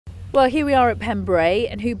Well, here we are at Pembrey,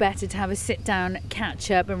 and who better to have a sit-down,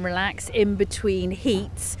 catch-up and relax in between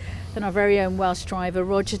heats than our very own Welsh driver,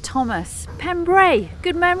 Roger Thomas. Pembrey,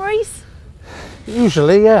 good memories?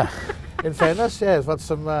 Usually, yeah. In fairness, yeah, I've had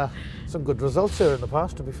some good results here in the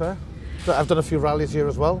past, to be fair. So I've done a few rallies here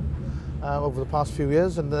as well over the past few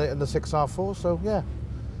years in the 6R4, so yeah,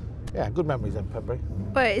 good memories in Pembrey.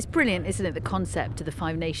 Well, it's brilliant, isn't it, the concept of the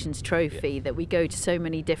Five Nations Trophy, that we go to so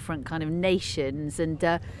many different kind of nations, and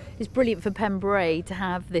it's brilliant for Pembrey to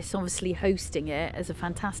have this, obviously hosting it as a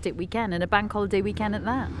fantastic weekend, and a bank holiday weekend at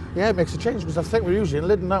that. Yeah, it makes a change, because I think we're usually in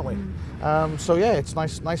Lyddon, aren't we? So yeah, it's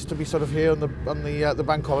nice to be sort of here on the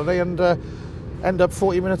bank holiday and end up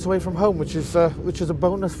 40 minutes away from home, which is a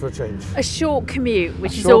bonus for a change. A short commute,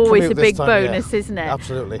 which is always a big bonus, yeah. Isn't it?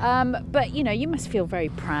 Absolutely. But you know, you must feel very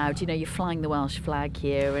proud. You know, you're flying the Welsh flag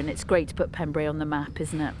here, and it's great to put Pembrey on the map,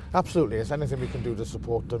 isn't it? Absolutely. It's anything we can do to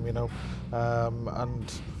support them, you know,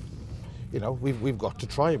 and you know, we've got to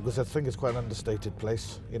try, because I think it's quite an understated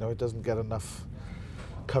place. You know, it doesn't get enough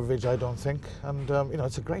coverage, I don't think, and you know,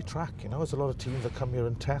 it's a great track. You know, there's a lot of teams that come here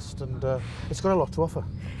and test, and it's got a lot to offer.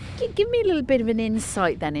 Give me a little bit of an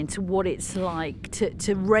insight then into what it's like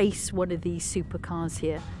to race one of these supercars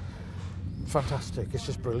here. Fantastic! It's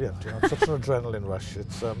just brilliant. You know, it's such an adrenaline rush.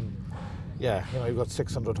 It's yeah, you know, you've got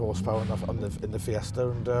 600 horsepower in the Fiesta,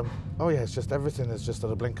 and oh yeah, it's just everything is just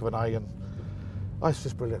at a blink of an eye, and oh, it's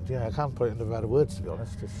just brilliant. Yeah, I can't put it into better words, to be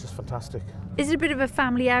honest. It's just fantastic. Is it a bit of a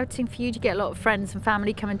family outing for you? Do you get a lot of friends and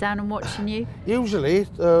family coming down and watching you? Usually,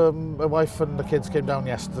 my wife and the kids came down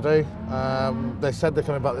yesterday. They said they're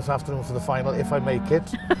coming back this afternoon for the final, if I make it,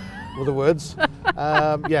 were the words.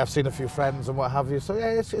 Yeah, I've seen a few friends and what have you. So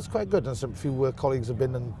yeah, it's quite good. And some few colleagues have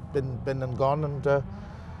been and gone, and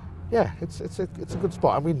yeah, it's a good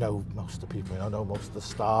spot. And we know most of the people. You know most of the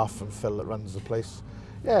staff and Phil that runs the place.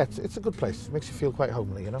 Yeah, it's a good place. It makes you feel quite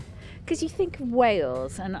homely, you know. Because you think of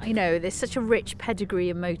Wales, and you know, there's such a rich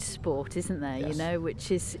pedigree in motorsport, isn't there? Yes. You know,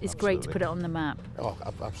 which is great to put it on the map. Oh,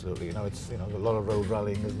 absolutely. You know, it's a lot of road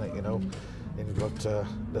rallying, isn't it? You know, and you've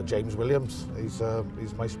got James Williams. He's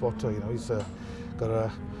my spotter. You know, he's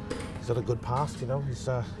had a good past. You know,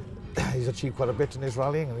 he's achieved quite a bit in his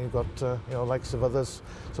rallying, and you've got you know, likes of others,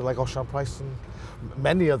 so like Osian Price and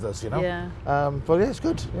many others. You know. Yeah. But yeah, it's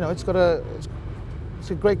good. You know, it's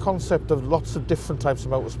a great concept of lots of different types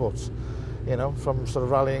of motorsports, you know, from sort of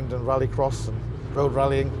rallying and rallycross and road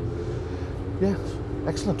rallying. Yeah,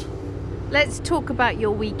 excellent. Let's talk about your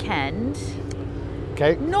weekend.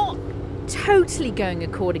 Okay. Not totally going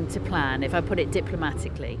according to plan, if I put it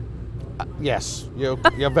diplomatically. Yes, you're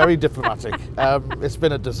very diplomatic. It's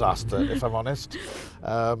been a disaster, if I'm honest.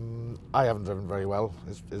 I haven't driven very well,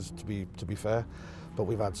 is to be fair, but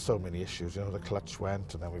we've had so many issues. You know, the clutch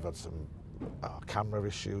went, and then we've had some camera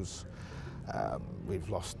issues. We've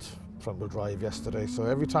lost front wheel drive yesterday, so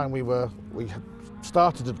every time we had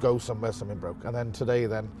started to go somewhere, something broke. And then today,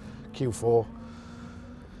 Q4,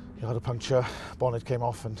 you had a puncture, bonnet came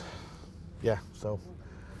off, and yeah, so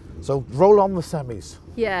roll on the semis.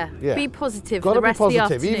 Yeah. Be positive. Got for the to be rest of the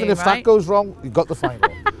positive, afternoon, even if right? that goes wrong, you've got the final,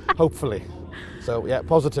 hopefully. So yeah,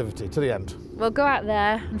 positivity to the end. Well, go out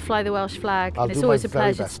there and fly the Welsh flag. I'll And it's do my always a very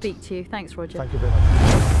pleasure to best. speak to you. Thanks, Roger. Thank you very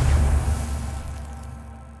much.